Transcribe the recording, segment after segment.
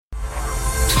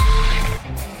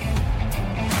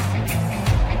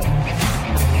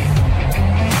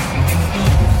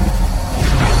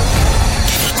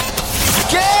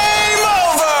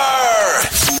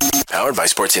Powered by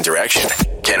Sports Interaction,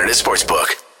 Canada Sportsbook.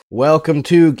 Welcome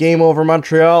to Game Over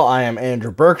Montreal. I am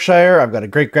Andrew Berkshire. I've got a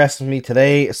great guest with me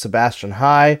today, Sebastian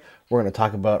High. We're going to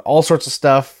talk about all sorts of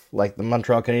stuff, like the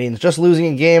Montreal Canadiens just losing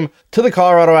a game to the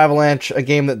Colorado Avalanche, a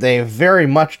game that they very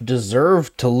much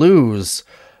deserved to lose.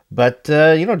 But,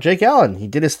 Jake Allen, he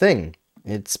did his thing.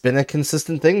 It's been a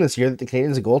consistent thing this year that the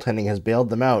Canadiens' goaltending has bailed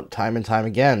them out time and time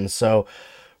again. So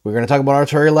we're going to talk about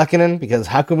Artturi Lehkonen, because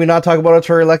how could we not talk about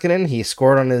Artturi Lehkonen? He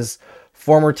scored on his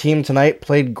former team tonight,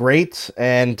 played great,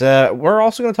 and we're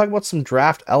also going to talk about some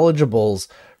draft eligibles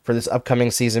for this upcoming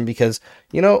season, because,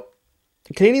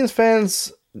 Canadiens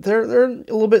fans, they're a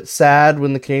little bit sad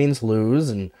when the Canadiens lose,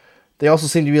 and they also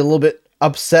seem to be a little bit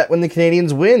upset when the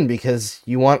Canadiens win, because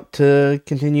you want to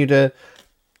continue to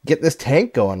get this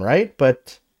tank going, right?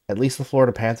 But at least the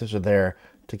Florida Panthers are there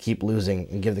to keep losing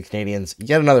and give the Canadiens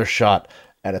yet another shot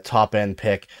at a top-end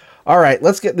pick. All right,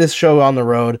 let's get this show on the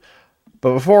road.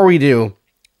 But before we do,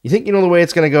 you think you know the way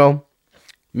it's going to go?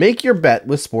 Make your bet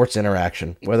with Sports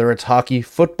Interaction. Whether it's hockey,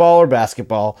 football, or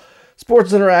basketball,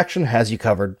 Sports Interaction has you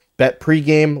covered. Bet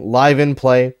pregame, live in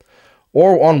play,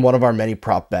 or on one of our many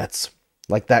prop bets.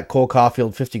 Like that Cole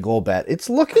Caulfield 50-goal bet. It's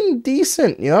looking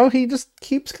decent, He just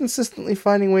keeps consistently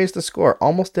finding ways to score.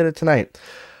 Almost did it tonight.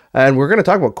 And we're going to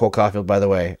talk about Cole Caulfield, by the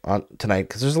way, tonight,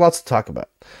 because there's lots to talk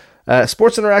about.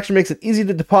 Sports Interaction makes it easy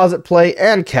to deposit, play,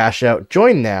 and cash out.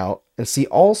 Join now and see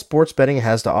all sports betting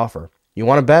has to offer. You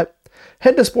want to bet?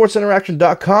 Head to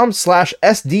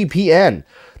sportsinteraction.com/SDPN.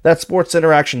 That's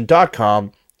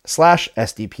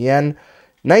sportsinteraction.com/SDPN.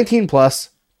 19 plus.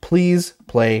 Please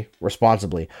play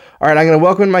responsibly. All right, I'm going to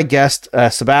welcome my guest,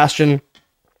 Sebastian.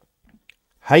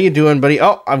 How you doing, buddy?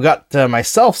 Oh, I've got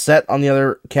myself set on the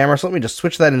other camera, so let me just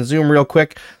switch that in Zoom real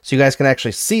quick so you guys can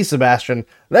actually see Sebastian.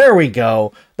 There we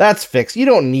go. That's fixed. You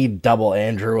don't need double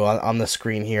Andrew on the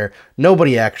screen here.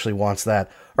 Nobody actually wants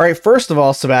that. All right, first of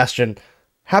all, Sebastian,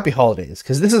 happy holidays,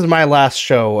 because this is my last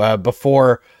show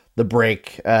before the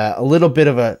break. A little bit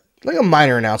of a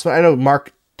minor announcement. I know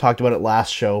Mark talked about it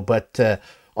last show, but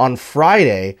on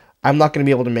Friday, I'm not going to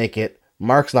be able to make it.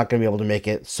 Mark's not going to be able to make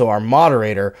it, so our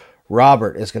moderator,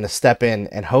 Robert, is going to step in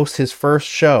and host his first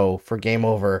show for Game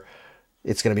Over.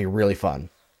 It's going to be really fun.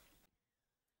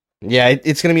 Yeah,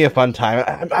 it's going to be a fun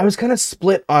time. I was kind of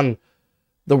split on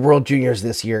the World Juniors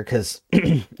this year because,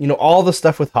 all the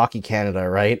stuff with Hockey Canada,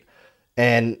 right?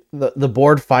 And the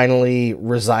board finally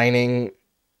resigning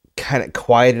kind of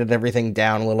quieted everything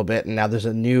down a little bit, and now there's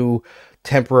a new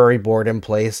temporary board in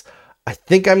place. I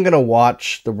think I'm going to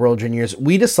watch the World Juniors.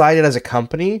 We decided as a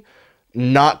company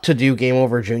not to do Game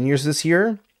Over Juniors this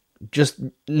year. Just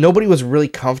nobody was really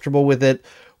comfortable with it.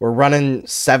 We're running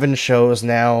 7 shows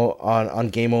now on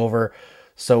Game Over.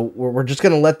 So we're just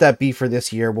going to let that be for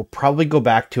this year. We'll probably go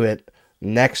back to it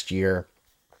next year.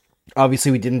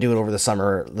 Obviously, we didn't do it over the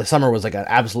summer. The summer was like an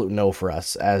absolute no for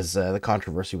us as the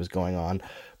controversy was going on.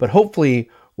 But hopefully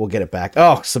we'll get it back.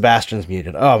 Oh, Sebastian's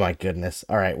muted. Oh my goodness.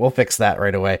 All right, we'll fix that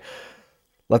right away.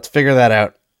 Let's figure that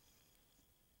out.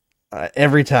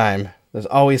 Every time. There's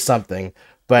always something.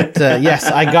 But yes,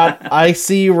 I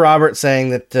see Robert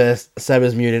saying that Seb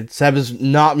is muted. Seb is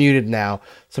not muted now.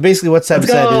 So basically what Seb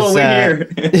said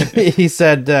is he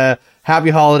said happy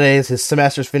holidays. His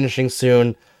semester's finishing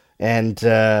soon. And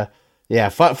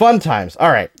fun times. All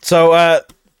right. So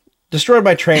destroyed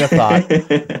my train of thought.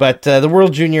 But the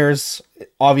World Juniors,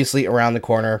 obviously around the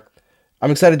corner.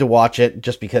 I'm excited to watch it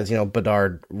just because,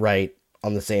 Bedard, Wright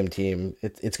on the same team.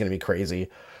 It's going to be crazy.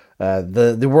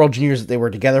 The World Juniors that they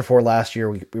were together for last year,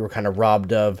 we were kind of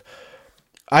robbed of.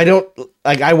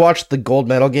 I watched the gold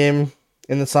medal game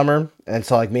in the summer and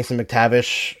saw Mason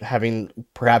McTavish having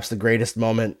perhaps the greatest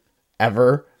moment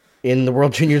ever in the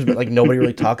World Juniors, but nobody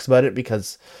really talks about it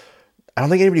because I don't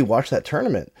think anybody watched that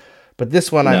tournament. But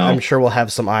this one, no. I'm sure we'll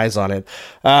have some eyes on it.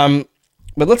 But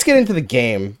let's get into the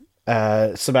game,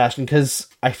 Sebastian, because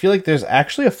I feel like there's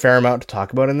actually a fair amount to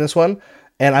talk about in this one.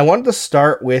 And I wanted to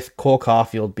start with Cole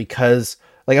Caulfield because,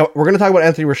 we're going to talk about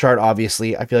Anthony Richard,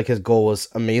 obviously. I feel like his goal was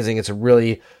amazing. It's a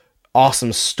really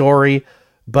awesome story.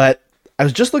 But I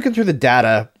was just looking through the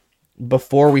data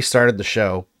before we started the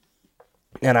show.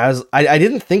 And I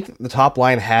didn't think that the top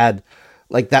line had,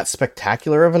 that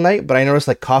spectacular of a night. But I noticed,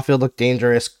 Caulfield looked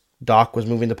dangerous. Doc was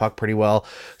moving the puck pretty well.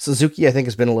 Suzuki, I think,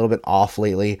 has been a little bit off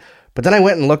lately. But then I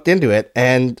went and looked into it.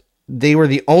 And they were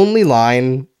the only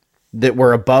line that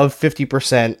were above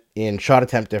 50% in shot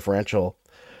attempt differential.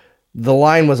 The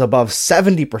line was above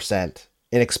 70%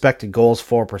 in expected goals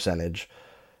for percentage.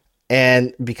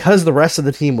 And because the rest of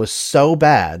the team was so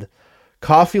bad,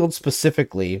 Caulfield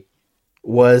specifically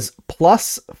was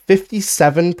plus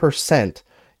 57%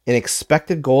 in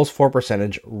expected goals for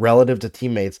percentage relative to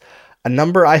teammates. a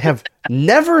number I have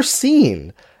never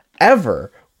seen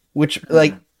ever, which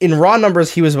like in raw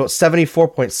numbers, he was about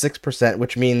 74.6%,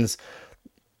 which means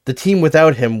the team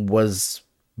without him was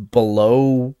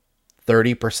below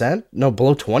 30%. No,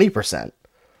 below 20%.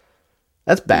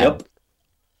 That's bad. Yep.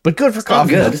 But good for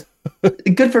Caulfield.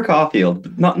 Good. Good for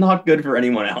Caulfield, but not good for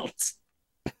anyone else.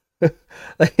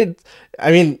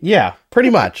 I mean, yeah, pretty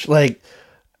much. Like,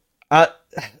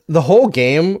 the whole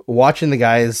game, watching the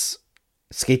guys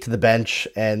skate to the bench,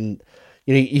 and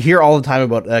you hear all the time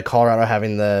about Colorado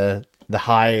having the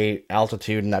high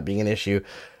altitude and that being an issue.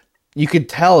 You could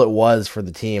tell it was for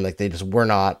the team. Like, they just were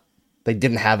not. They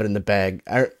didn't have it in the bag.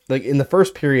 Like in the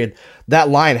first period, that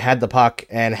line had the puck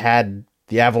and had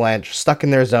the Avalanche stuck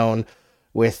in their zone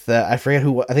with I forget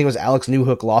who. I think it was Alex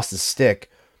Newhook lost his stick.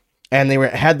 And they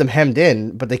had them hemmed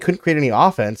in, but they couldn't create any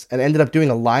offense, and ended up doing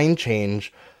a line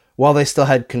change while they still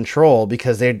had control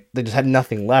because they just had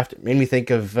nothing left. It made me think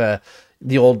of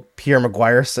the old Pierre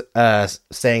Maguire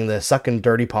saying the sucking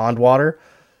dirty pond water.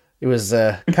 It was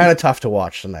kind of tough to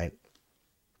watch tonight.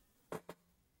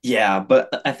 Yeah,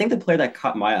 but I think the player that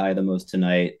caught my eye the most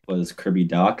tonight was Kirby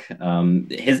Dach.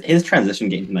 His transition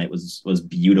game tonight was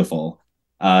beautiful.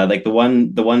 Like the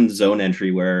one zone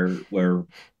entry where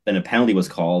then a penalty was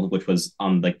called, which was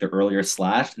on like the earlier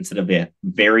slash instead of a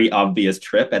very obvious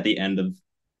trip at the end of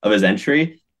his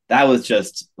entry. That was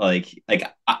just like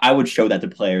I would show that to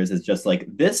players as just like,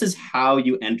 this is how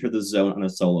you enter the zone on a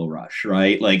solo rush,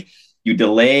 right? Like you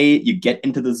delay, you get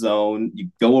into the zone, you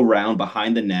go around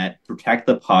behind the net, protect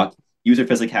the puck, use your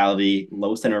physicality,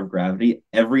 low center of gravity.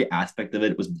 Every aspect of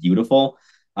it was beautiful.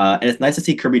 And it's nice to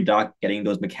see Kirby Dach getting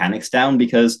those mechanics down,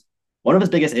 because one of his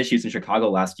biggest issues in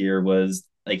Chicago last year was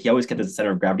like he always kept his center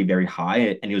of gravity very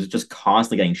high, and he was just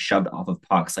constantly getting shoved off of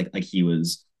pucks like he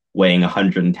was weighing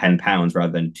 110 pounds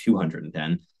rather than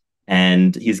 210.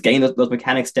 And he's getting those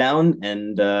mechanics down,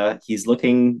 and he's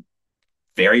looking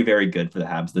very, very good for the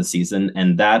Habs this season.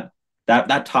 And that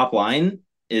top line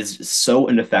is so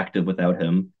ineffective without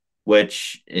him,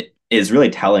 which is really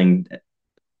telling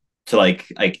to like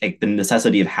the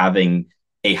necessity of having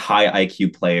a high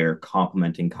IQ player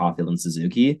complementing Caulfield and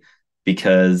Suzuki,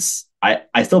 because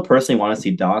I still personally want to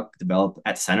see Dach develop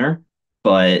at center,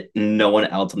 but no one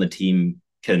else on the team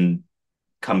can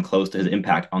come close to his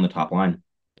impact on the top line.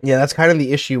 Yeah, that's kind of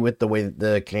the issue with the way that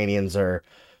the Canadiens are.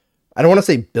 I don't want to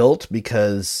say built,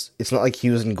 because it's not like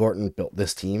Hughes and Gorton built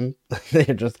this team. They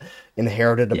just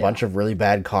inherited a bunch of really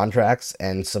bad contracts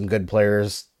and some good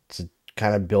players to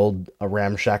kind of build a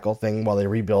ramshackle thing while they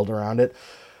rebuild around it.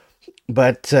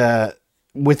 But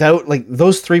without like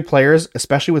those three players,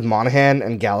 especially with Monahan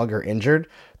and Gallagher injured,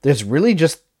 there's really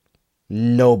just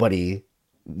nobody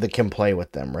that can play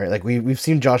with them, right? Like we've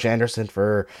seen Josh Anderson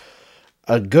for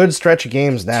a good stretch of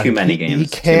games now. Too many games. He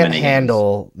can't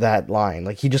handle that line.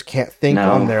 Like he just can't think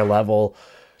on their level.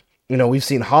 You know, we've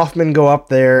seen Hoffman go up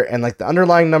there, and like the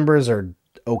underlying numbers are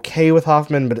okay with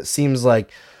Hoffman, but it seems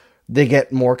like they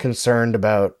get more concerned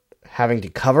about having to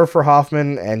cover for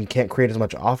Hoffman and can't create as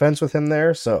much offense with him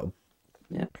there. So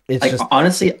yeah, it's like, just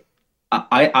honestly,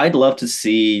 I'd love to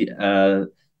see the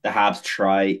Habs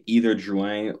try either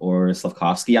Drouin or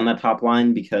Slavkovsky on that top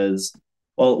line, because,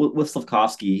 well, with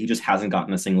Slavkovsky, he just hasn't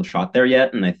gotten a single shot there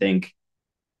yet, and I think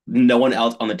no one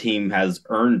else on the team has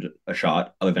earned a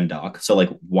shot other than Dach. So, like,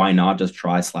 why not just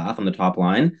try Slav on the top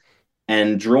line?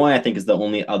 And Drouin, I think, is the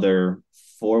only other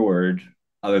forward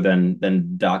other than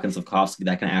Dach and Slavkovsky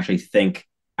that can actually think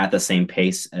at the same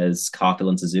pace as Caulfield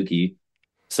and Suzuki.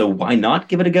 So why not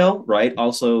give it a go, right?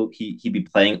 Also, he'd be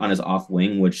playing on his off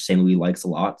wing, which St. Louis likes a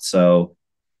lot. So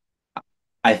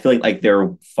I feel like there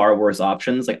are far worse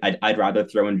options. Like I'd rather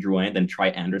throw in Drouin than try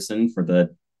Anderson for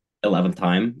the 11th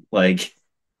time. Like,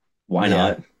 why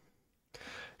not?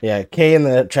 Yeah, Kay in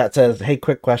the chat says, hey,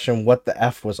 quick question. What the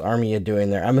F was Armia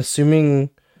doing there? I'm assuming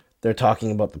they're talking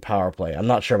about the power play. I'm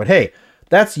not sure, but hey,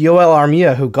 that's Yoel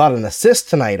Armia who got an assist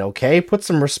tonight, okay? Put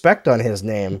some respect on his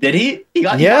name. Did he? He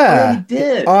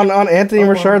did. On Anthony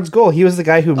Richard's goal. He was the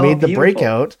guy who made the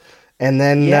breakout. And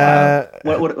then...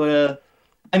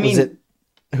 I mean...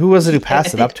 Who was it who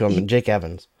passed it up to him? Jake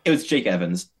Evans. It was Jake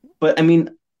Evans. But, I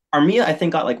mean, Armia, I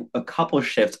think, got like a couple of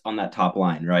shifts on that top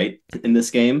line, right? In this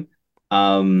game.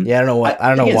 I don't know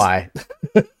why.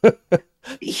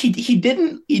 He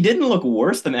didn't look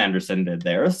worse than Anderson did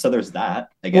there, so there's that,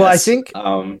 I guess. Well, I think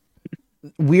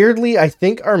weirdly, I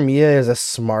think Armia is a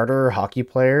smarter hockey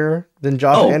player than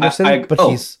Josh Anderson, but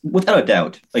he's without a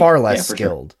doubt far less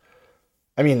skilled. Sure.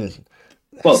 I mean,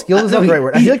 skilled is not the right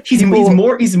word. I feel like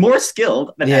he's more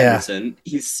skilled than Anderson.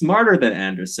 He's smarter than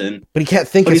Anderson, but he can't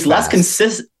think. But he's less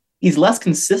consistent. he's less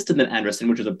consistent than Anderson,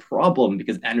 which is a problem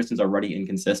because Anderson's already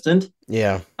inconsistent.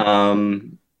 Yeah.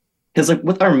 Because like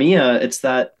with Armia, it's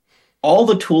that all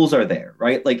the tools are there,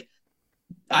 right? Like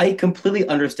I completely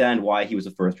understand why he was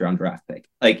a first round draft pick.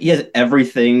 Like he has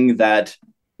everything that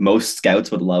most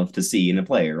scouts would love to see in a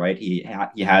player, right? He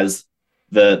has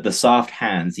the soft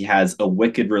hands, he has a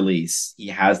wicked release, he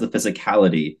has the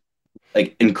physicality,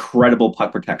 like incredible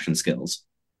puck protection skills,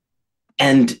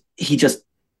 and he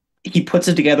puts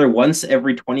it together once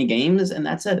every 20 games, and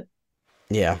that's it.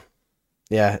 Yeah.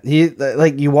 Yeah. He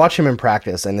like you watch him in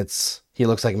practice, and he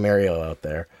looks like Mario out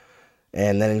there.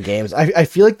 And then in games, I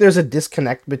feel like there's a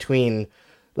disconnect between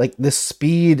like the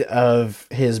speed of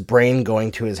his brain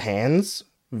going to his hands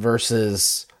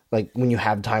versus like when you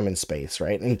have time and space,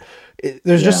 right? And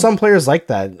there's just some players like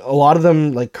that. A lot of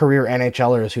them like career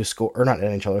NHLers who score, or not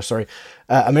NHLers, sorry,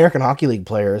 American Hockey League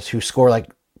players who score like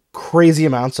crazy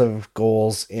amounts of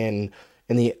goals in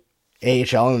the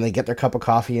AHL, and they get their cup of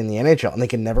coffee in the NHL, and they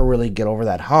can never really get over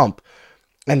that hump.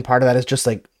 And part of that is just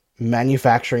like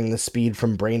manufacturing the speed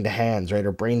from brain to hands, right?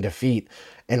 Or brain to feet,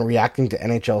 and reacting to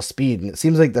NHL speed. And it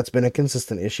seems like that's been a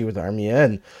consistent issue with Armia,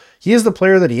 and he is the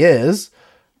player that he is.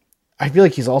 I feel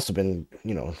like he's also been,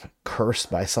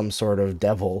 cursed by some sort of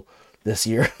devil this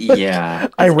year. Yeah.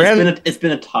 It's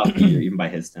been a tough year, even by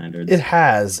his standards. It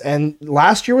has. And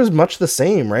last year was much the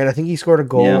same, right? I think he scored a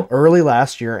goal early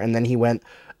last year, and then he went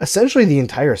essentially the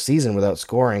entire season without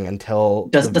scoring until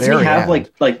doesn't he have end.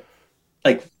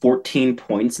 like 14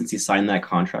 points since he signed that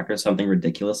contract or something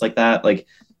ridiculous like that? Like,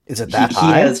 is it that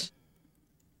high?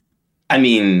 I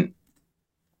mean,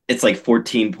 it's like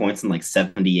 14 points in like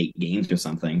 78 games or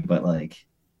something, but like,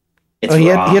 it's he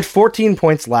had 14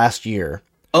 points last year.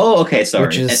 Oh, okay, sorry.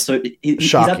 Which is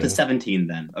he's up to 17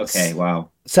 then. Okay, wow.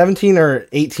 17 or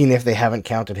 18 if they haven't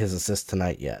counted his assist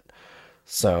tonight yet.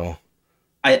 So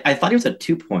I thought he was at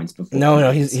 2 points before.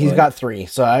 No, he's got 3.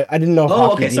 So I didn't know if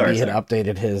Hockey DB had sorry.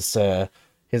 updated his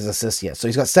assist yet. So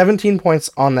he's got 17 points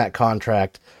on that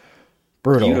contract.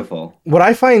 Brutal. Beautiful. What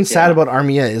I find sad about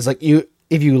Armia is like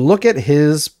if you look at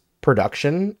his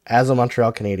production as a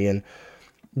Montreal Canadien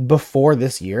before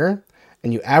this year,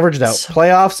 and you averaged out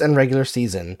playoffs and regular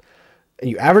season,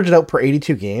 and you average it out per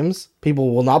 82 games,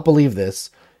 people will not believe this.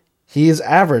 He has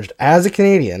averaged, as a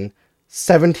Canadian,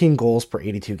 17 goals per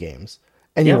 82 games.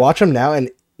 And you watch him now, and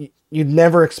you'd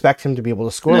never expect him to be able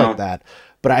to score like that.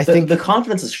 But I think the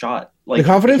confidence is shot. Like, the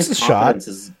confidence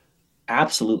is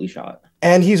absolutely shot.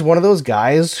 And he's one of those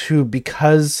guys who,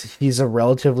 because he's a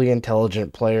relatively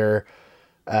intelligent player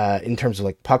in terms of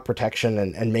like puck protection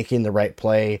and making the right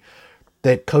play,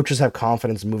 that coaches have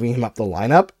confidence moving him up the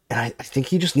lineup. And I think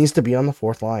he just needs to be on the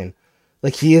fourth line.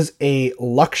 Like, he is a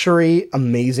luxury,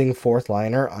 amazing fourth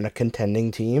liner on a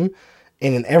contending team.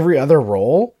 And in every other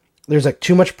role, there's like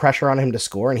too much pressure on him to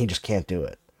score, and he just can't do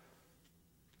it.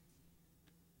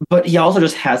 But he also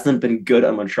just hasn't been good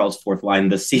on Montreal's fourth line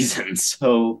this season.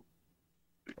 So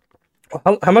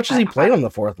how much has he played on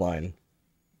the fourth line?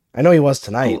 I know he was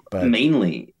tonight, but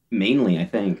mainly, I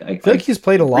think. I feel like he's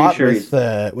played a lot with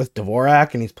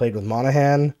Dvorak, and he's played with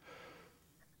Monahan.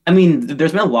 I mean,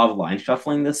 there's been a lot of line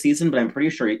shuffling this season, but I'm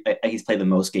pretty sure he's played the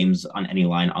most games on any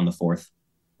line on the fourth.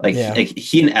 Like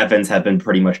he and Evans have been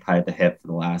pretty much tied at the hip for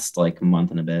the last like month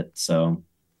and a bit. So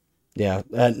yeah,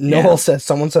 Noel said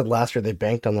someone said last year they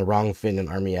banked on the wrong Finn and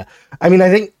Armia. I mean, I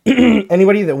think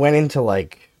anybody that went into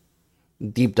like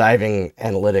deep diving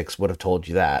analytics would have told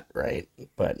you that, right?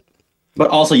 But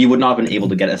also you would not have been able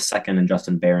to get a second in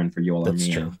Justin Barron for Yoel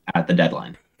Armia at the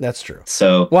deadline. That's true.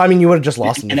 So well, I mean, you would have just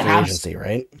lost him to free agency,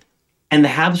 right? And the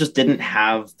Habs just didn't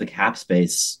have the cap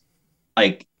space,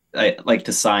 like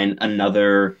to sign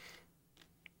another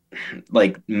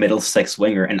like middle six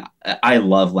winger. And I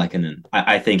love Lehkonen.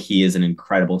 I think he is an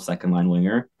incredible second line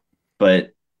winger,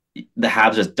 but the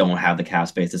Habs just don't have the cap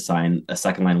space to sign a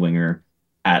second line winger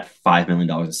at $5 million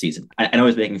a season. I know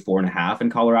he's making 4.5 in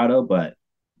Colorado, but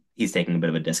he's taking a bit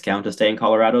of a discount to stay in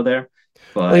Colorado there.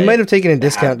 But he might have taken a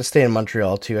discount to stay in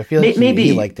Montreal too. I feel like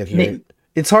he liked it here.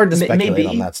 It's hard to speculate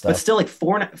on that stuff. But still, like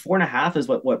 4.5 is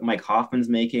what Mike Hoffman's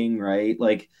making, right?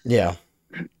 Like, yeah,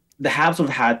 the Habs would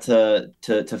have had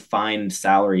to find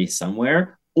salary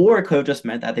somewhere, or it could have just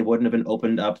meant that they wouldn't have been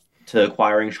opened up to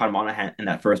acquiring Sean Monahan in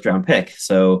that first round pick.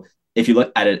 So if you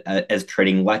look at it as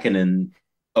trading Lehkonen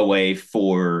away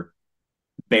for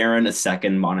Barron a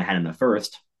second, Monahan in a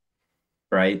first,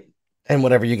 right? And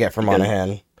whatever you get for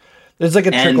Monahan. There's like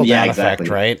a trickle down effect,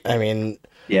 right? I mean,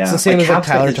 it's the same as like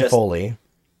Tyler Toffoli.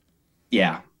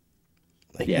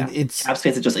 It's cap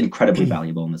space is just incredibly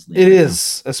valuable in this league. It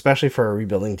is, especially for a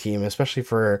rebuilding team, especially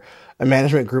for a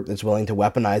management group that's willing to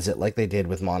weaponize it like they did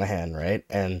with Monahan, right?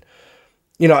 And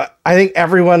I think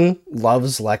everyone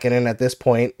loves Lehkonen at this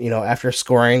point. After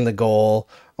scoring the goal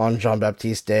on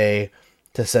Jean-Baptiste Day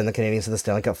to send the Canadiens to the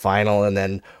Stanley Cup final, and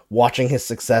then watching his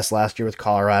success last year with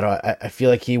Colorado, I feel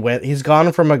like he's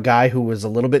gone from a guy who was a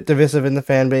little bit divisive in the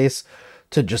fan base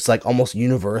to just like almost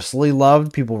universally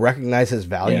loved. People recognize his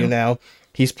value Yeah. now.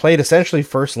 He's played essentially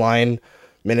first line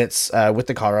minutes with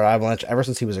the Colorado Avalanche ever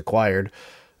since he was acquired.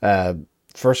 Uh,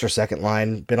 First or second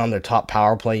line, been on their top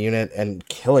power play unit and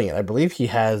killing it. I believe he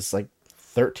has like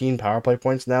 13 power play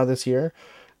points now this year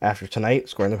after tonight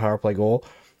scoring the power play goal.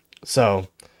 So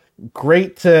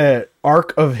great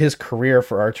arc of his career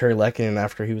for Artturi Lehkonen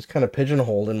after he was kind of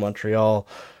pigeonholed in Montreal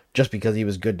just because he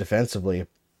was good defensively.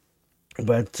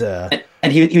 But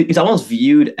And he's almost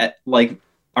viewed at like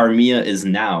Armia is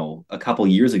now a couple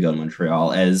years ago in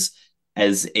Montreal as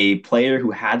a player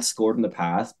who had scored in the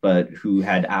past, but who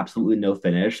had absolutely no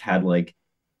finish, had like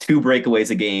two breakaways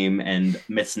a game and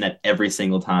missed net every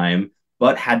single time,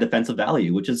 but had defensive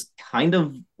value, which is kind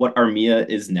of what Armia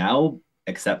is now,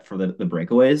 except for the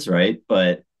breakaways, right?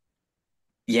 But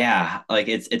yeah, like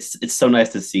it's so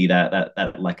nice to see that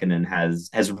Lehkonen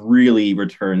has really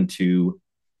returned to,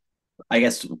 I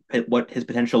guess, what his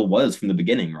potential was from the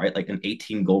beginning, right? Like an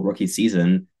 18 goal rookie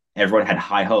season, everyone had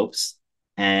high hopes.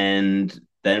 And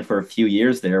then for a few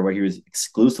years there, where he was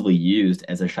exclusively used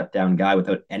as a shutdown guy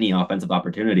without any offensive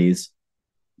opportunities,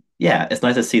 yeah, it's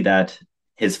nice to see that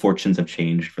his fortunes have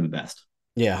changed for the best.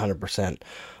 yeah, 100%.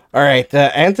 All right,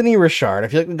 Anthony Richard. I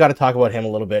feel like we've got to talk about him a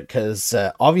little bit because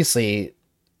obviously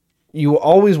you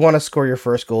always want to score your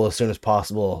first goal as soon as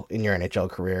possible in your NHL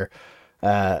career.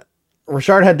 Uh,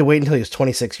 Richard had to wait until he was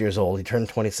 26 years old. He turned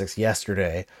 26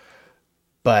 yesterday,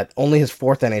 but only his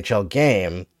fourth NHL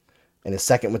game and his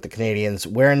second with the Canadiens,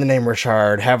 wearing the name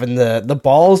Richard, having the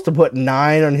balls to put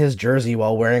 9 on his jersey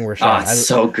while wearing Richard. Oh, it's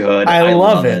so good. I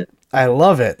love it. I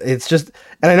love it. It's just,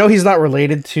 and I know he's not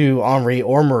related to Henri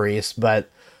or Maurice, but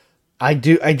I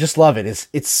just love it.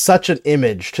 It's such an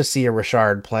image to see a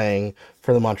Richard playing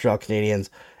for the Montreal Canadiens.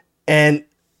 And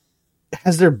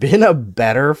has there been a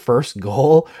better first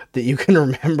goal that you can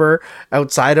remember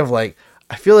outside of like,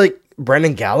 I feel like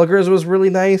Brendan Gallagher's was really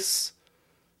nice.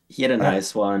 He had a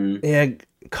nice one. Yeah,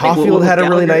 Caulfield had a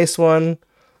really nice one.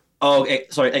 Oh,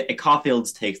 sorry.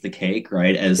 Caulfield's takes the cake,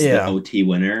 right, as the OT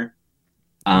winner.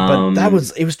 But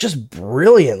it was just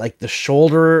brilliant. Like the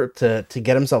shoulder to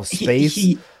get himself space.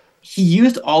 He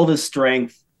used all his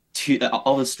strength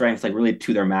like really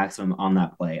to their maximum on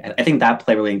that play. I think that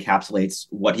play really encapsulates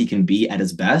what he can be at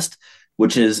his best,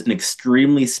 which is an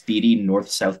extremely speedy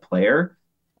north-south player.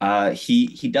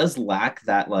 He does lack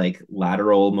that like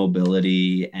lateral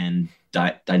mobility and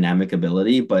dynamic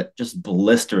ability, but just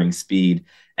blistering speed.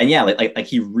 And yeah, like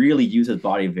he really used his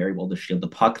body very well to shield the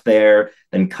puck there,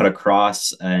 then cut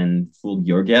across and fooled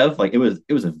Georgiev. Like it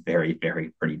was a very,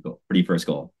 very pretty first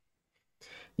goal.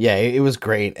 Yeah, it was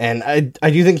great. And I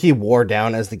do think he wore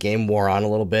down as the game wore on a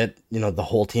little bit. The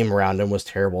whole team around him was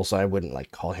terrible, so I wouldn't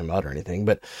like call him out or anything.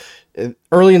 But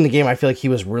early in the game, I feel like he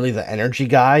was really the energy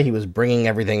guy. He was bringing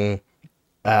everything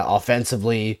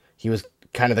offensively. He was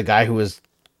kind of the guy who was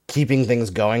keeping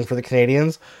things going for the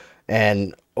Canadiens.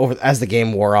 And as the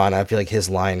game wore on, I feel like his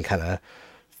line kind of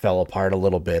fell apart a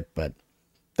little bit, but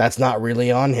that's not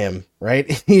really on him, right?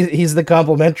 He's the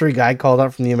complimentary guy called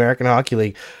up from the American Hockey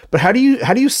League. But how do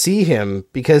you see him?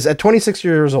 Because at 26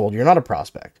 years old, you're not a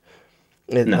prospect.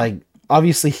 No. Like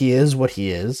obviously he is what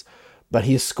he is, but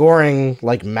he's scoring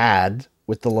like mad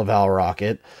with the Laval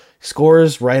Rocket.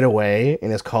 Scores right away in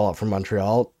his call up from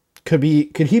Montreal. Could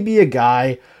he be a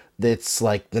guy that's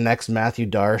like the next Matthew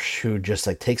Darche who just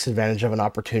like takes advantage of an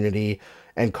opportunity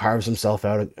and carves himself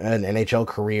out an NHL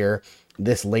career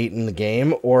this late in the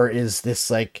game? Or is this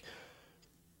like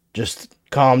just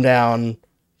calm down,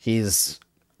 he's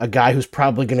a guy who's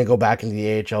probably going to go back into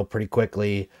the AHL pretty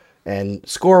quickly and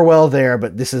score well there,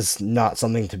 but this is not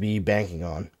something to be banking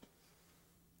on?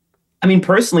 I mean,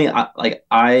 personally,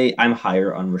 I'm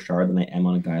higher on Richard than I am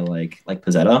on a guy like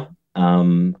Pizzetta.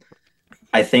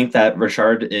 I think that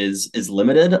Richard is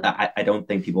limited. I don't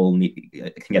think people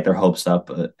can get their hopes up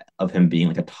of him being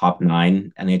like a top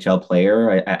 9 NHL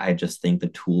player. I just think the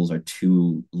tools are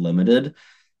too limited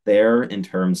there in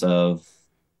terms of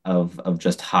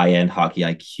just high end hockey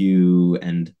IQ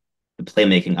and the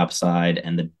playmaking upside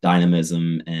and the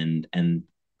dynamism and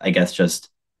I guess just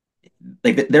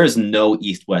like there is no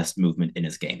east west movement in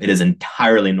his game. It is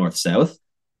entirely north south,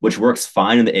 which works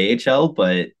fine in the AHL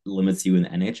but limits you in the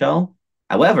NHL.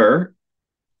 However,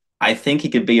 I think he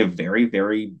could be a very,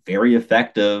 very, very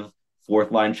effective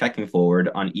fourth line checking forward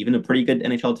on even a pretty good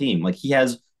NHL team. Like he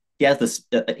has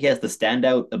he has the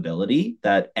standout ability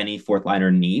that any fourth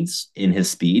liner needs in his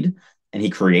speed, and he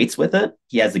creates with it.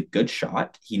 He has a good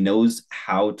shot. He knows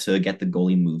how to get the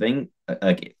goalie moving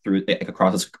through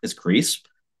across his crease.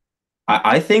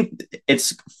 I think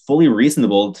it's fully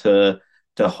reasonable to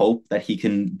hope that he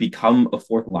can become a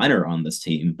fourth liner on this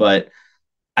team. But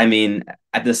I mean,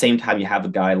 at the same time, you have a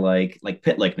guy like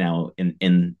Pitlick now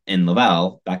in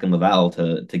Laval, back in Laval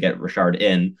to get Richard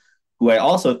in, who I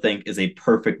also think is a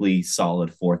perfectly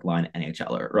solid fourth line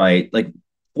NHLer, right? Like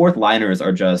fourth liners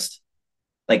are just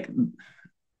like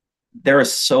there are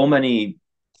so many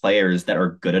players that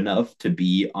are good enough to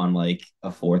be on like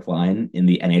a fourth line in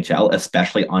the NHL,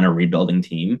 especially on a rebuilding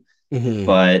team. Hmm.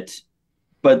 But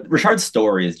Richard's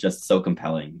story is just so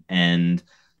compelling, and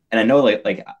I know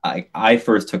I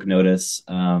first took notice.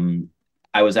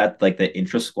 I was at like the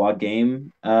intra squad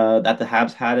game that the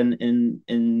Habs had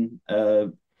in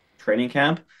training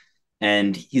camp,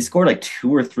 and he scored like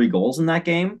 2 or 3 goals in that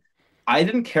game. I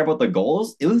didn't care about the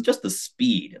goals; it was just the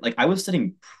speed. Like I was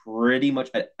sitting pretty much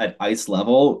at ice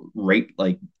level, right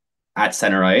like at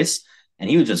center ice, and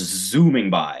he was just zooming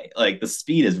by. Like the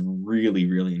speed is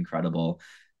really incredible.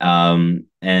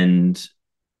 And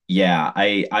yeah,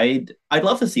 I'd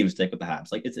love to see him stick with the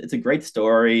Habs. Like it's a great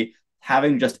story.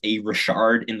 Having just a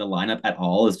Richard in the lineup at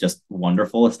all is just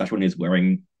wonderful, especially when he's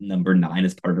wearing number 9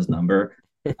 as part of his number.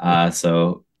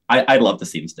 So I'd love to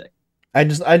see him stick. I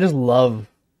just love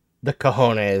the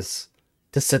cojones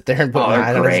to sit there and put Oh, they're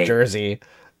 9 on his great. jersey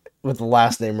with the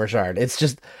last name Richard. It's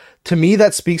just, to me,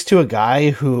 that speaks to a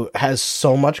guy who has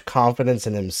so much confidence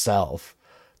in himself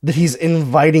that he's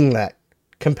inviting that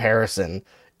comparison,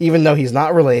 even though he's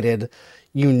not related.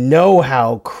 You know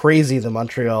how crazy the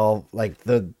Montreal, like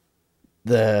the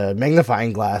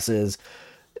magnifying glass is.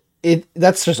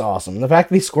 That's just awesome. The fact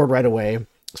that he scored right away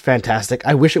is fantastic.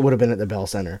 I wish it would have been at the Bell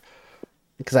Center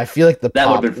because I feel like the That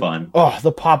would pop, have been fun. oh,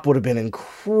 the pop would have been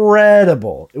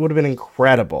incredible. It would have been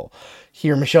incredible.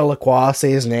 Hear Michel Lacroix say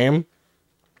his name,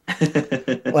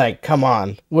 like, come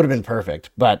on, would have been perfect.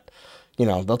 But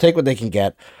they'll take what they can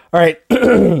get. All right,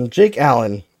 Jake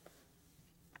Allen.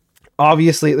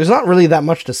 Obviously, there's not really that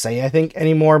much to say, I think,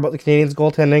 anymore about the Canadiens'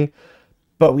 goaltending,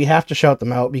 but we have to shout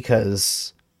them out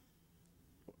because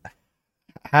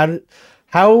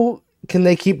how can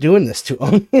they keep doing this to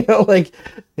him? Like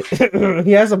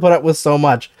he has to put up with so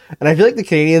much, and I feel like the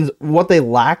Canadiens, what they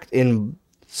lacked in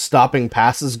stopping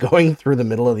passes going through the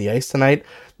middle of the ice tonight,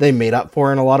 they made up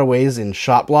for in a lot of ways in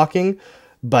shot blocking.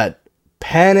 But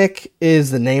panic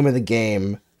is the name of the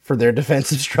game for their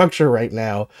defensive structure right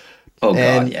now. Oh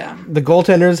God, And yeah. the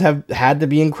goaltenders have had to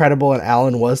be incredible, and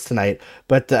Allen was tonight.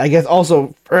 But I guess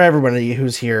also for everybody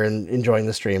who's here and enjoying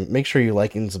the stream, make sure you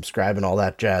like and subscribe and all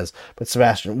that jazz. But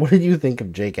Sebastian, what did you think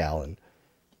of Jake Allen?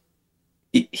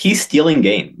 He's stealing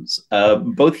games.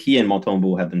 Both he and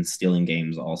Montembeault have been stealing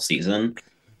games all season.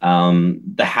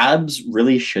 The Habs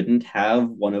really shouldn't have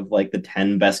one of like the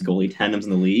 10 best goalie tandems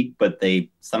in the league, but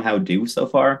they somehow do so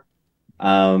far.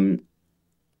 Um,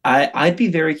 I'd be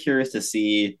very curious to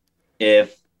see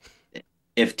if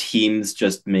teams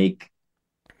just make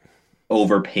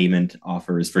overpayment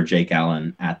offers for Jake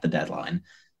Allen at the deadline.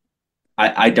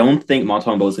 I don't think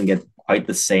Montembeault is going to get quite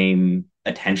the same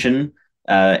attention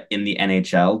in the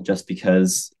NHL just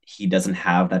because he doesn't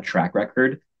have that track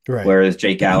record. Right. Whereas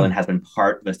Jake Allen has been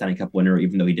part of a Stanley Cup winner,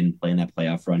 even though he didn't play in that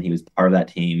playoff run, he was part of that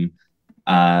team.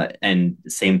 And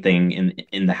same thing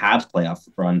in the Habs playoff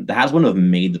run. The Habs wouldn't have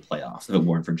made the playoffs if it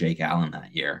weren't for Jake Allen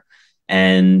that year.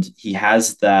 And he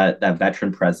has that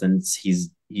veteran presence. He's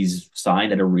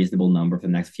signed at a reasonable number for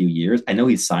the next few years. I know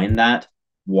he signed that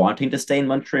wanting to stay in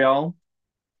Montreal,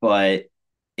 but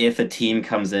if a team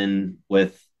comes in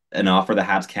with an offer the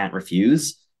Habs can't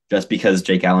refuse, just because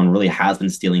Jake Allen really has been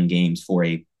stealing games for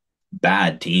a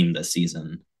bad team this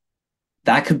season,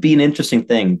 that could be an interesting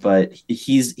thing. But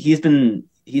he's been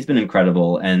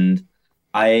incredible, and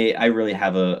I really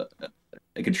have a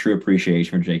true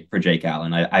appreciation for Jake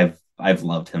Allen. I've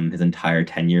loved him his entire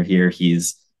tenure here.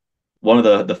 He's one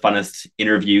of the funnest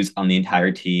interviews on the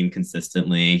entire team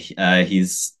consistently.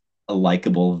 He's a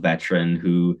likable veteran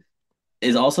who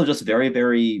is also just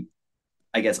very,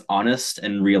 I guess, honest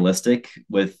and realistic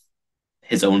with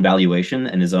his own valuation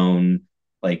and his own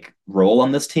like role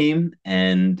on this team,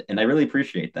 and I really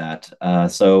appreciate that.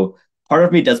 So part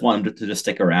of me does want him to just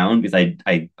stick around because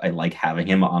I like having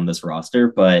him on this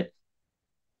roster, but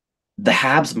the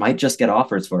Habs might just get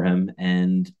offers for him,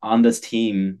 and on this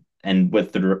team and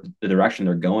with the direction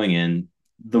they're going in,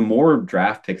 the more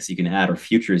draft picks you can add or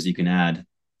futures you can add,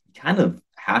 you kind of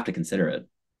have to consider it.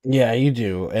 Yeah, you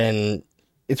do. And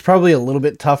it's probably a little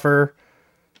bit tougher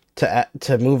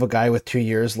to move a guy with 2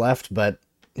 years left, but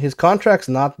his contract's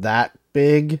not that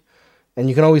big, and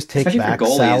you can always take Especially for back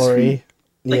goalies who salary.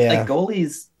 like Yeah,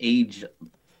 goalies age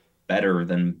better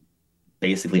than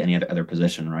basically any other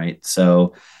position, right?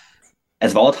 So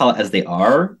as volatile as they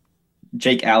are,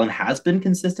 Jake Allen has been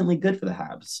consistently good for the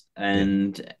Habs,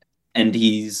 yeah. and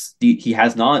he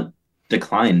has not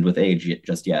declined with age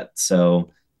just yet.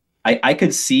 So I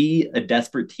could see a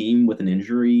desperate team with an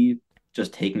injury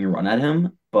just taking a run at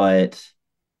him, but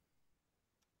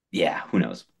yeah, who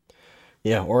knows?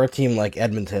 Yeah, or a team like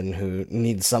Edmonton who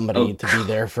needs somebody Oh, to be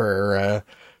there for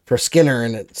Skinner,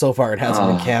 and so far it hasn't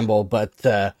been uh, Campbell. But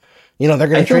they're going I to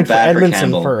feel trade for bad for Edmondson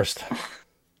Campbell. first.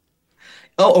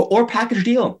 Oh, or package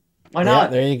deal. Why Yeah,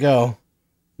 not? there you go.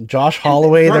 Josh And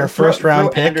Holloway, their first throw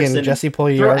round pick, and Anderson Jesse throw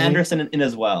Puljujarvi. Anderson in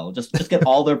as well. Just get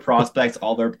all their prospects,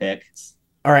 all their picks.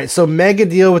 All right, so mega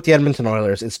deal with the Edmonton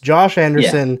Oilers. It's Josh Yeah,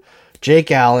 Anderson,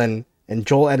 Jake Allen, and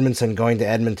Joel Edmondson going to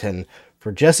Edmonton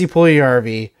for Jesse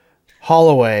Puljujarvi,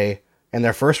 Holloway, and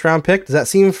their first round pick. Does that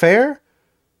seem fair?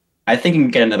 I think you can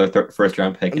get another first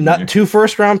round pick in Not there. two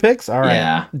first round picks? All right.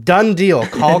 Yeah. Done deal.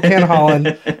 Call Ken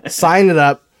Holland, sign it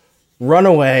up, run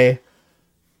away,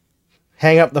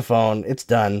 hang up the phone. It's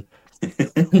done.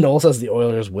 Noel says the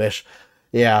Oilers wish.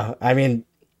 Yeah, I mean,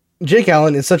 Jake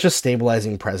Allen is such a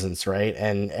stabilizing presence, right?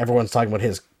 And everyone's talking about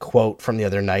his quote from the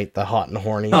other night, the hot and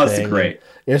horny Oh, it's thing. And great.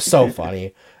 it's so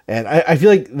funny. And I feel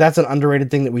like that's an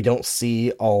underrated thing that we don't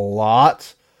see a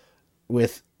lot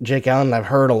with Jake Allen. I've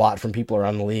heard a lot from people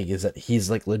around the league is that he's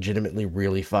like legitimately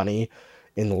really funny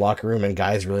in the locker room and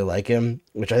guys really like him,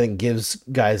 which I think gives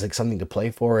guys like something to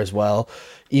play for as well,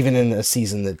 even in a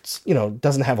season that's,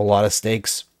 doesn't have a lot of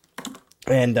stakes.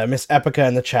 And Miss Epica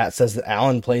in the chat says that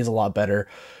Allen plays a lot better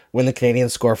when the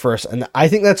Canadians score first. And I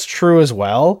think that's true as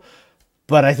well.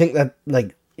 But I think that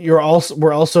like we're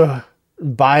also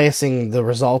biasing the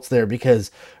results there because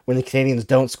when the Canadians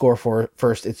don't score for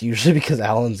first, it's usually because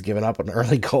Allen's given up an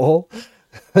early goal.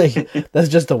 Like that's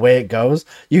just the way it goes.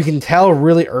 You can tell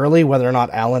really early whether or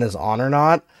not Allen is on or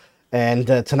not. And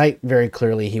tonight, very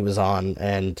clearly, he was on.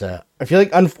 And I feel like,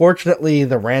 unfortunately,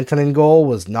 the Rantanen goal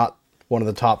was not one of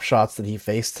the top shots that he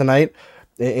faced tonight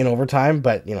in overtime.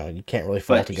 But, you can't really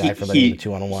fault But a guy for letting the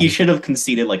 2-on-1. he should have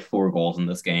conceded like 4 goals in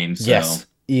this game, so Yes,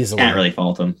 easily. can't really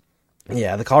fault him.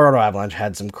 Yeah, the Colorado Avalanche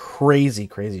had some crazy,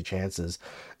 crazy chances.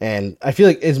 And I feel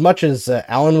like as much as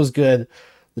Allen was good,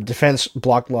 the defense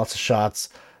blocked lots of shots.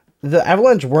 The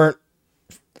Avalanche weren't,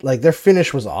 like, their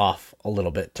finish was off a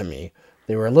little bit to me.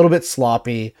 They were a little bit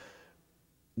sloppy.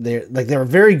 They were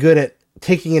very good at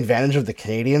taking advantage of the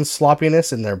Canadiens'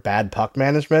 sloppiness and their bad puck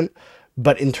management.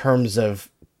 But in terms of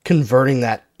converting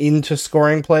that into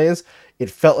scoring plays, it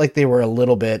felt like they were a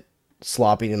little bit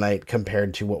sloppy tonight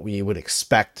compared to what we would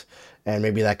expect. And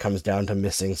maybe that comes down to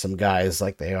missing some guys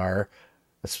like they are.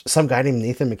 Some guy named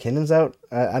Nathan McKinnon's out.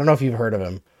 I don't know if you've heard of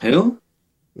him. Who?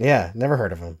 Yeah, never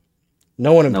heard of him.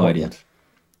 No one No important. idea.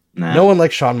 Nah. No one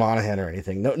like Sean Monahan or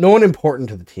anything. No one important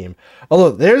to the team.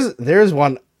 Although there's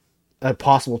one a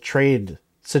possible trade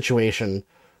situation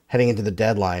heading into the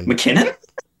deadline. McKinnon?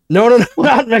 No, not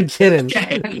McKinnon.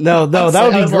 Okay. No,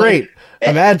 that would be great.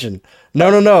 Imagine. No.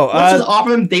 Let's just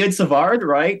offer him David Savard,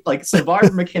 right? Like Savard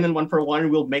and McKinnon 1-for-1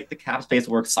 will make the cap space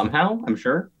work somehow, I'm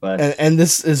sure. But and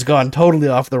this has gone totally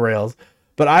off the rails.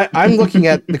 But I'm looking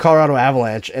at the Colorado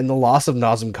Avalanche and the loss of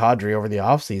Nazem Kadri over the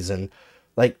offseason.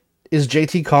 Like, is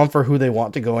JT Compher who they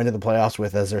want to go into the playoffs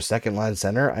with as their second line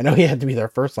center? I know he had to be their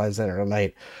first line center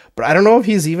tonight, but I don't know if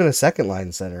he's even a second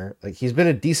line center. Like, he's been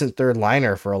a decent third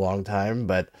liner for a long time,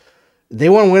 but they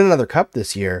want to win another cup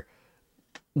this year.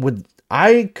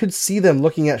 I could see them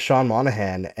looking at Sean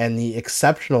Monahan and the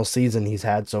exceptional season he's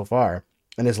had so far.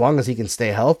 And as long as he can stay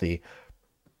healthy,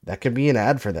 that could be an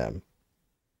ad for them.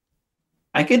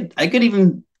 I could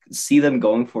even see them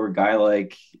going for a guy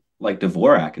like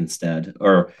Dvorak instead,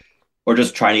 or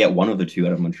just trying to get one of the two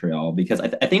out of Montreal, because I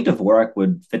think Dvorak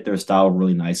would fit their style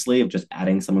really nicely of just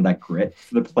adding some of that grit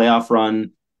for the playoff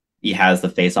run. He has the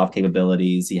face-off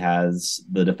capabilities. He has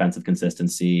the defensive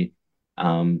consistency.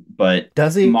 But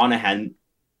does he? Monahan,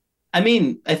 I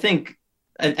mean, I think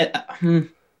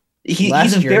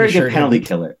he's a very good penalty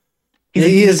killer.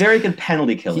 He's a very good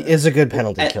penalty killer. He is a good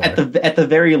penalty killer. At the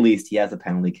very least, he has a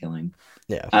penalty killing.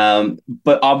 Yeah.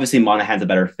 But obviously Monahan's a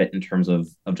better fit in terms of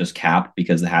just cap,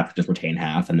 because the Habs just retain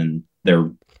half and then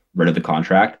they're rid of the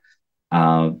contract.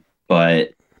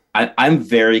 But I'm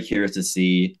very curious to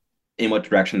see in what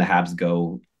direction the Habs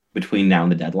go between now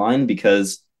and the deadline,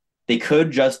 because they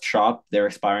could just shop their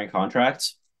expiring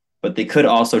contracts, but they could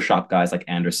also shop guys like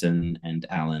Anderson and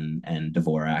Allen and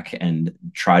Dvorak and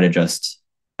try to just,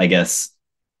 I guess,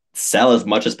 sell as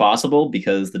much as possible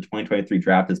because the 2023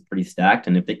 draft is pretty stacked.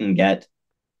 And if they can get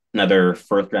another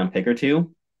first round pick or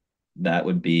two, that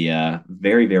would be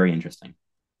very, very interesting.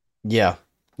 Yeah.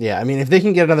 Yeah. I mean, if they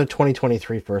can get another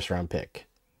 2023 first round pick,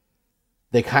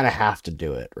 they kind of have to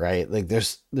do it, right? Like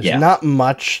there's Yeah. not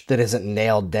much that isn't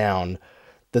nailed down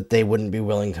that they wouldn't be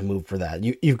willing to move for that.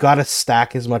 You've got to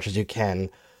stack as much as you can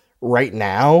right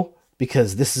now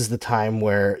because this is the time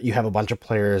where you have a bunch of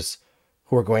players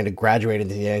who are going to graduate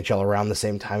into the NHL around the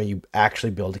same time and you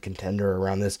actually build a contender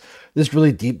around this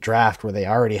really deep draft where they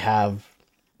already have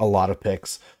a lot of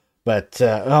picks. But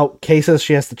Kay says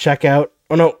she has to check out.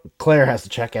 Oh no, Claire has to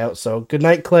check out. So good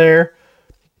night, Claire.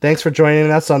 Thanks for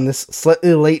joining us on this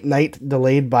slightly late night,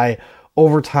 delayed by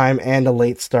overtime and a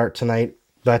late start tonight.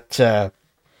 But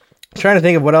trying to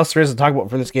think of what else there is to talk about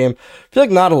from this game. I feel like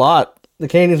not a lot. The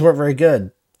Canadiens weren't very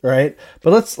good, right?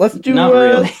 But let's do Not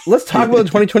really. let's talk about the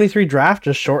 2023 draft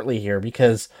just shortly here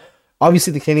because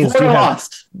obviously the Canadiens do have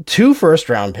Lost. 2 first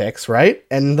round picks, right?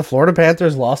 And the Florida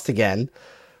Panthers lost again,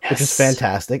 which is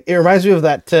fantastic. It reminds me of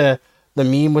that the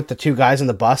meme with the 2 guys in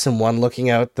the bus and one looking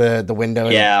out the window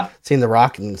and seeing the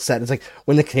rock and set. It's like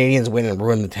when the Canadiens win and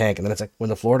ruin the tank, and then it's like when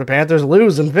the Florida Panthers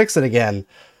lose and fix it again.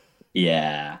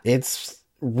 Yeah. It's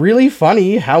really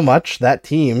funny how much that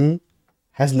team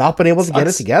has not been able to get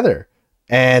it together.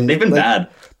 And they've been bad.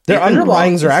 Their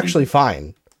underlyings are actually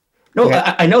fine. No,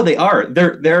 I know they are.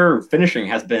 Their finishing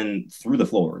has been through the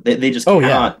floor. They just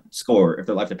cannot score if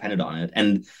their life depended on it.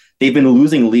 And they've been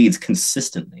losing leads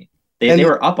consistently. They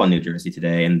were up on New Jersey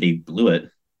today, and they blew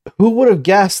it. Who would have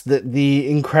guessed that the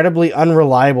incredibly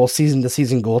unreliable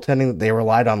season-to-season goaltending that they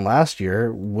relied on last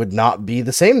year would not be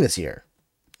the same this year?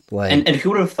 Like, and who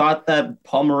would have thought that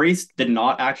Paul Maurice would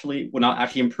not actually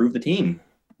improve the team?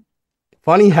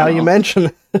 Funny how you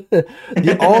mention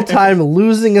the all-time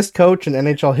losingest coach in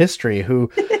NHL history, who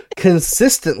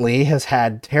consistently has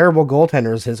had terrible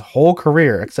goaltenders his whole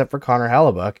career, except for Connor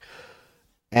Hellebuck.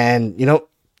 And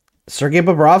Sergei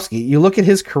Bobrovsky, you look at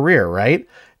his career, right?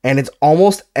 And it's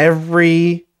almost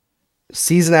every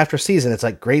season after season. It's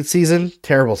like great season,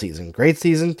 terrible season, great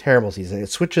season, terrible season. It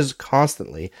switches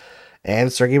constantly.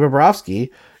 And Sergei Bobrovsky,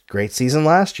 great season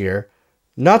last year,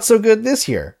 not so good this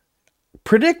year.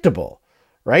 Predictable,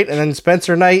 right? And then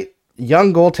Spencer Knight,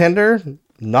 young goaltender,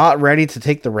 not ready to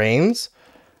take the reins.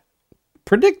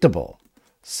 Predictable.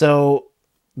 So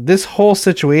this whole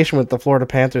situation with the Florida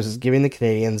Panthers is giving the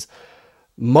Canadiens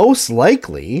most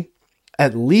likely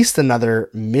at least another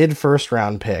mid-first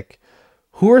round pick.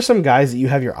 Who are some guys that you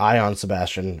have your eye on,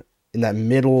 Sebastian, in that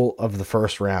middle of the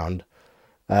first round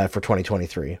for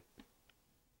 2023?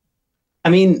 I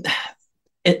mean,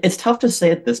 it's tough to say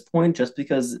at this point, just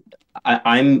because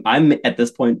I'm at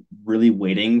this point really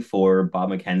waiting for Bob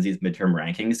McKenzie's midterm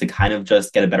rankings to kind of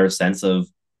just get a better sense of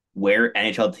where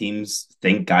NHL teams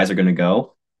think guys are going to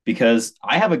go. Because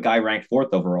I have a guy ranked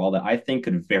 4th overall that I think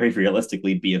could very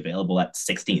realistically be available at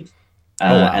 16th.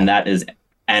 Wow. And that is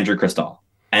Andrew Cristall.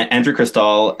 And Andrew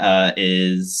Cristall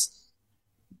is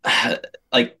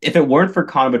like, if it weren't for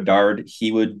Connor Bedard,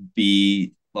 he would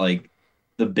be like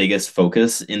the biggest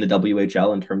focus in the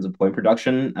WHL in terms of point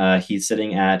production. He's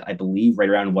sitting at, I believe, right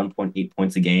around 1.8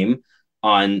 points a game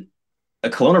on a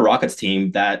Kelowna Rockets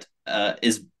team that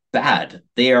is bad.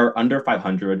 They are under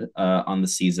 500 on the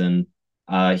season.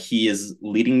 He is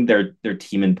leading their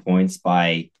team in points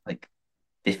by like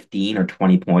 15 or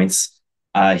 20 points.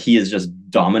 He is just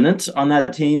dominant on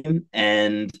that team.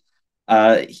 And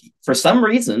for some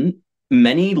reason,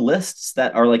 many lists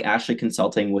that are like actually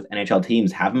consulting with NHL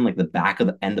teams have him like the back of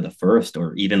the end of the first,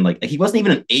 or even like he wasn't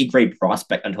even an A-grade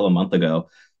prospect until a month ago,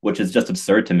 which is just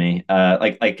absurd to me.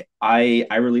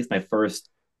 I released my first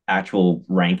actual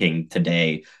ranking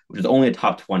today, which is only a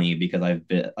top 20 because I've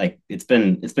been like it's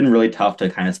been really tough to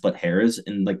kind of split hairs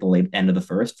in like the late end of the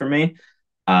first for me.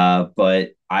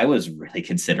 But I was really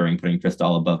considering putting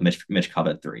Cristall above Mitch Cobb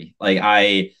at 3. Like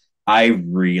I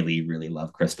really, really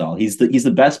love Cristall. He's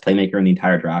the best playmaker in the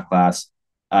entire draft class.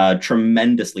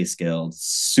 Tremendously skilled,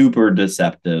 super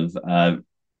deceptive,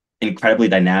 incredibly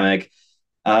dynamic.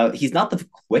 He's not the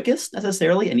quickest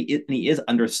necessarily, and he is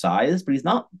undersized, but he's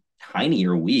not tiny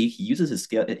or weak. He uses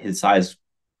his size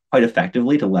quite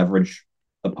effectively to leverage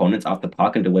opponents off the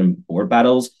puck and to win board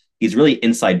battles. He's really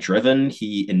inside driven.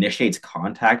 He initiates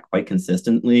contact quite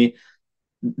consistently.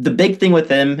 The big thing with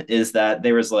him is that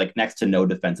there was like next to no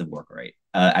defensive work rate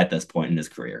at this point in his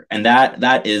career. And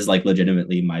that is like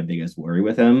legitimately my biggest worry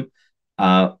with him.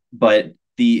 But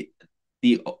the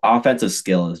offensive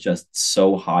skill is just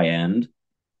so high end.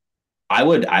 I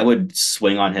would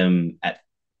swing on him at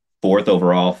 4th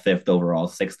overall, 5th overall,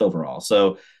 6th overall.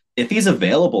 So if he's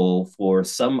available for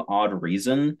some odd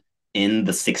reason in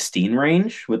the 16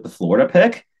 range with the Florida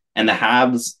pick, and the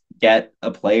Habs get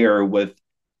a player with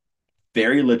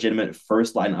very legitimate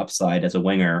first line upside as a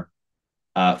winger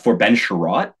for Ben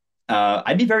Sherratt,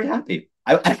 I'd be very happy.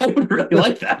 I would really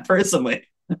like that personally.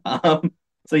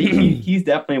 So he's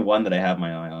definitely one that I have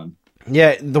my eye on.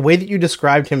 Yeah, the way that you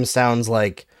described him sounds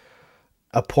like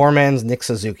a poor man's Nick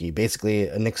Suzuki, basically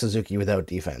a Nick Suzuki without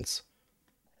defense.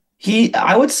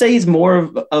 I would say he's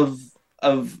more of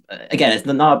again, it's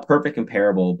not a perfect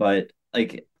comparable, but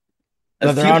like a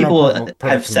No, there few are no people perfect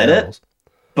have said it, comparables.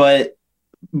 but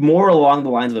more along the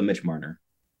lines of a Mitch Marner.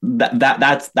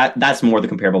 That's more the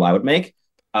comparable I would make.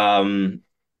 Um,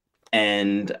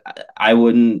 and I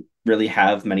wouldn't really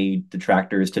have many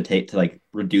detractors to take to like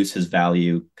reduce his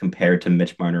value compared to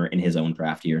Mitch Marner in his own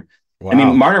draft year. I mean,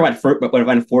 Wow. Marner went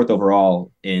fourth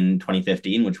overall in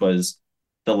 2015, which was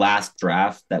the last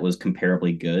draft that was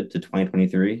comparably good to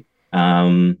 2023.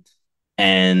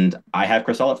 And I have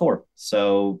Cristal at four,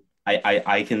 so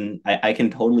I can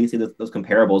totally see those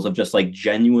comparables of just like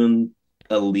genuine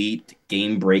elite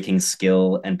game breaking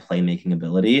skill and playmaking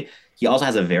ability. He also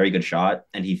has a very good shot,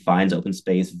 and he finds open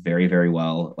space very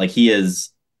well. Like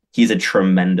he's a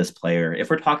tremendous player.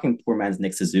 If we're talking poor man's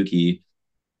Nick Suzuki,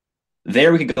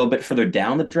 there we could go a bit further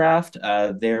down the draft.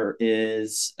 There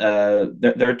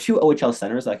are two OHL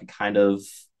centers that I could kind of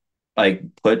like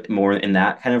put more in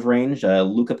that kind of range.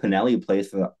 Luca Pinelli, who plays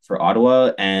for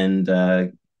Ottawa, and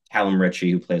Callum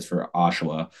Ritchie, who plays for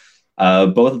Oshawa.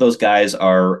 Both of those guys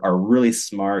are really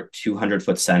smart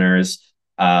 200-foot centers,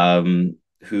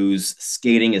 whose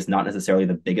skating is not necessarily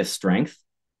the biggest strength.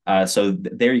 So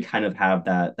there you kind of have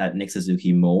that Nick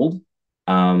Suzuki mold.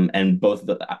 And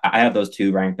I have those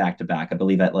two ranked back to back. I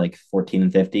believe at like 14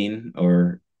 and 15,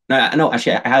 or no,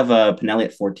 actually I have Pinelli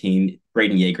at 14,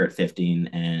 Braden Yeager at 15,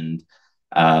 and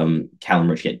Callum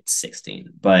Ritchie at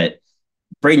 16. But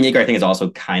Braden Yeager, I think, is also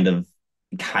kind of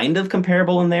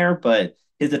comparable in there, but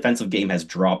his defensive game has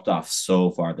dropped off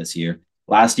so far this year.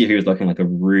 Last year, he was looking like a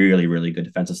really good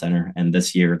defensive center, and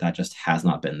this year, that just has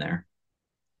not been there.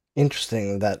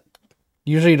 Interesting that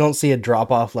usually you don't see a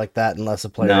drop off like that unless a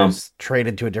player No, is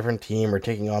traded to a different team or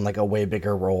taking on like a way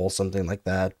bigger role, something like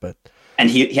that. But and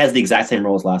he has the exact same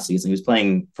role as last season. He was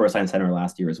playing first line center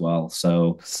last year as well.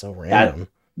 So so that random.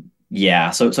 yeah,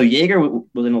 so Jaeger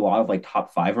was in a lot of like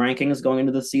top five rankings going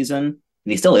into the season, and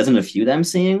he still is in a few that I'm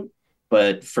seeing.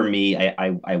 But for me,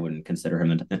 I wouldn't consider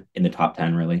him in the top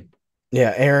 10 really.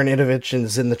 Yeah, Aaron Idovich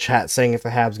is in the chat saying if the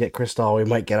Habs get Cristal, we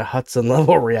might get a Hudson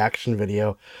level reaction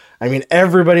video. I mean,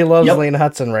 everybody loves Yep. Lane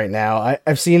Hudson right now.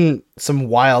 I've seen some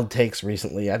wild takes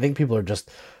recently. I think people are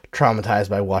just traumatized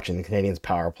by watching the Canadiens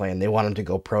power play and they want him to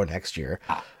go pro next year.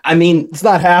 I mean, It's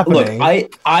not look, happening.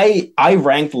 I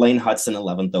ranked Lane Hudson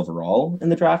 11th overall in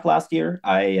the draft last year.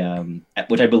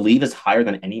 Which I believe is higher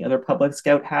than any other public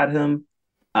scout had him.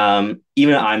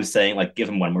 Even I'm saying like give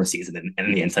him one more season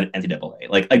in the NCAA.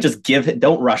 Like just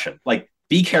don't rush him. Like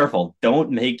be careful.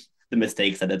 Don't make the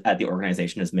mistakes that the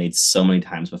organization has made so many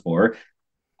times before.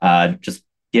 Just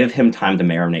give him time to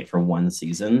marinate for one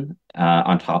season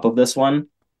on top of this one.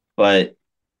 But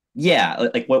yeah,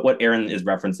 like what Aaron is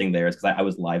referencing there is because I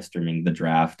was live streaming the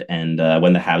draft, and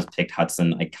when the Habs picked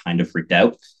Hudson, I kind of freaked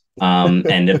out.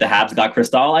 And if the Habs got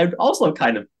Cristal, I'd also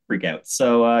kind of freak out.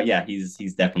 So yeah, he's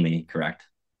definitely correct.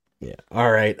 Yeah. All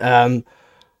right.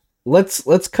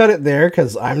 Let's cut it there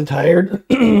because I'm tired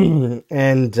and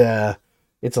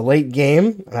it's a late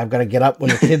game and I've got to get up when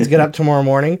the kids get up tomorrow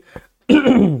morning.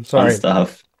 Fun Sorry.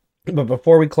 stuff. But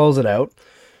before we close it out,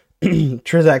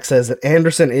 Trizak says that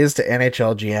Anderson is to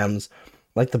NHL GMs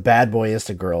like the bad boy is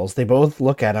to girls. They both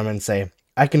look at him and say,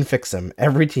 I can fix him.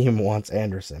 Every team wants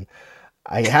Anderson.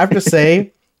 I have to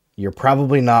say, you're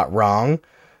probably not wrong.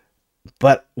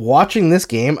 But watching this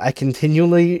game,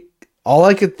 all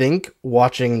I could think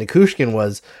watching Nikushkin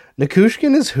was,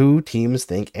 Nikushkin is who teams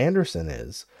think Anderson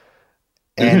is.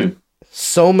 And Mm-hmm.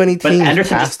 so many But teams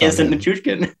Anderson passed just on isn't him.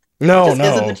 Nichushkin. No, Just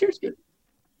no. isn't Nichushkin.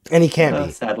 And he can't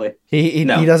be. Sadly, He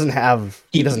no. doesn't have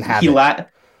He it.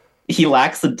 he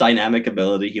lacks the dynamic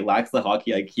ability. He lacks the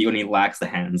hockey IQ, and he lacks the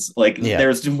hands. Like Yeah.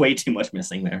 there's way too much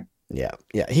missing there. Yeah.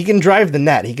 He can drive the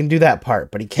net. He can do that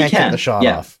part, but he can't get the shot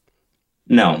off.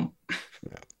 No,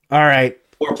 All right.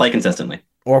 or play consistently.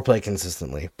 Or play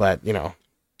consistently. But,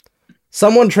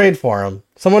 someone trade for him.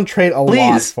 Someone trade a lot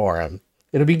Please. for him.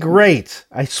 It'll be great.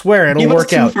 I swear it'll Give us work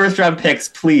 2 out. first-round picks,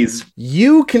 please.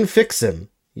 You can fix him.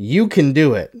 You can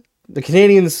do it. The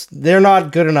Canadiens, they're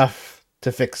not good enough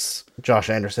to fix Josh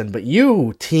Anderson, but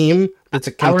you, team, that's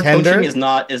a contender. Our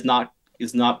coaching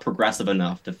is not progressive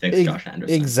enough to fix Josh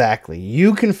Anderson. Exactly.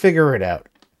 You can figure it out.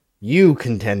 You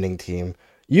contending team.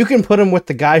 You can put him with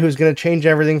the guy who's going to change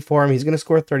everything for him. He's going to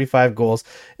score 35 goals.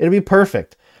 It'll be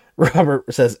perfect.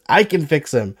 Robert says, I can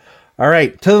fix him. All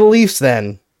right, to the Leafs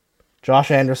then. Josh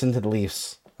Anderson to the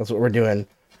Leafs. That's what we're doing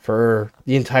for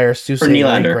the entire Sault Ste.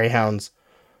 Marie Greyhounds.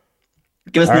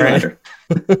 Give us Nylander.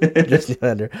 Just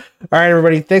Nylander. All right,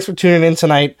 everybody. Thanks for tuning in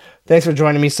tonight. Thanks for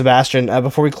joining me, Sebastian.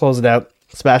 Before we close it out,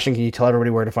 Sebastian, can you tell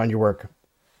everybody where to find your work?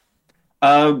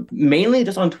 Mainly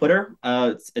just on Twitter.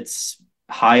 It's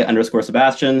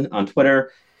hi_Sebastian on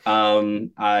Twitter.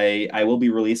 I will be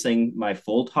releasing my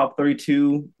full top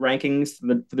 32 rankings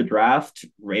for the draft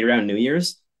right around New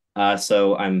Year's.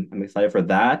 So I'm excited for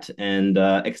that, and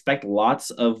expect lots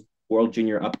of World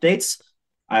Junior updates.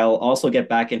 I'll also get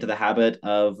back into the habit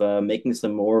of making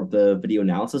some more of the video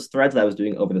analysis threads that I was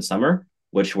doing over the summer,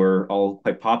 which were all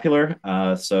quite popular.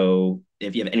 So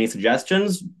if you have any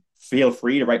suggestions, feel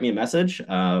free to write me a message.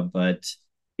 But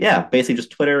yeah, basically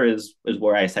just Twitter is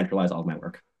where I centralize all of my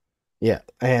work. Yeah,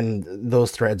 and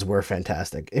those threads were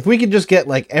fantastic. If we could just get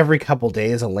like every couple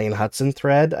days a Lane Hudson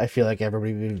thread, I feel like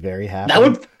everybody would be very happy.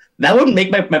 That would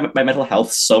make my mental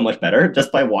health so much better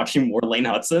just by watching more Lane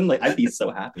Hudson. Like, I'd be so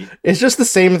happy. It's just the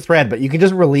same thread, but you can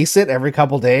just release it every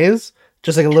couple days.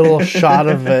 Just like a little shot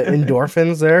of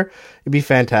endorphins there. It'd be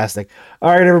fantastic. All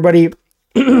right, everybody.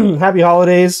 Happy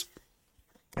holidays.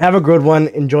 Have a good one.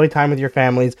 Enjoy time with your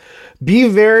families. Be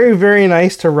very, very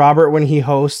nice to Robert when he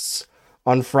hosts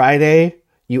on Friday.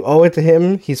 You owe it to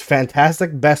him. He's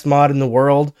fantastic. Best mod in the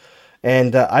world.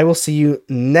 And I will see you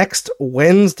next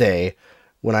Wednesday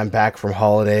when I'm back from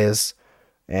holidays.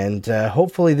 And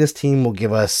hopefully this team will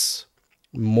give us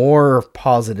more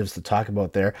positives to talk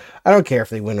about there. I don't care if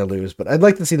they win or lose, but I'd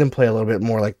like to see them play a little bit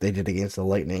more like they did against the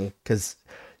Lightning. Because,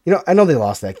 I know they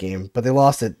lost that game, but they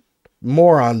lost it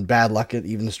more on bad luck at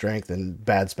even strength and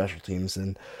bad special teams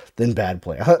than bad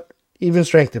play. Even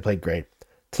strength, they played great.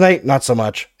 Tonight, not so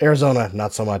much. Arizona,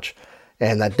 not so much.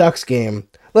 And that Ducks game,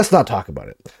 let's not talk about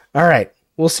it. All right,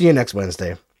 we'll see you next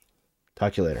Wednesday.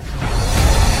 Talk to you later.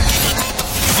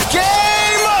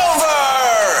 Game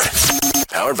over!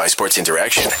 Powered by Sports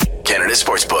Interaction, Canada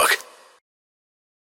Sportsbook.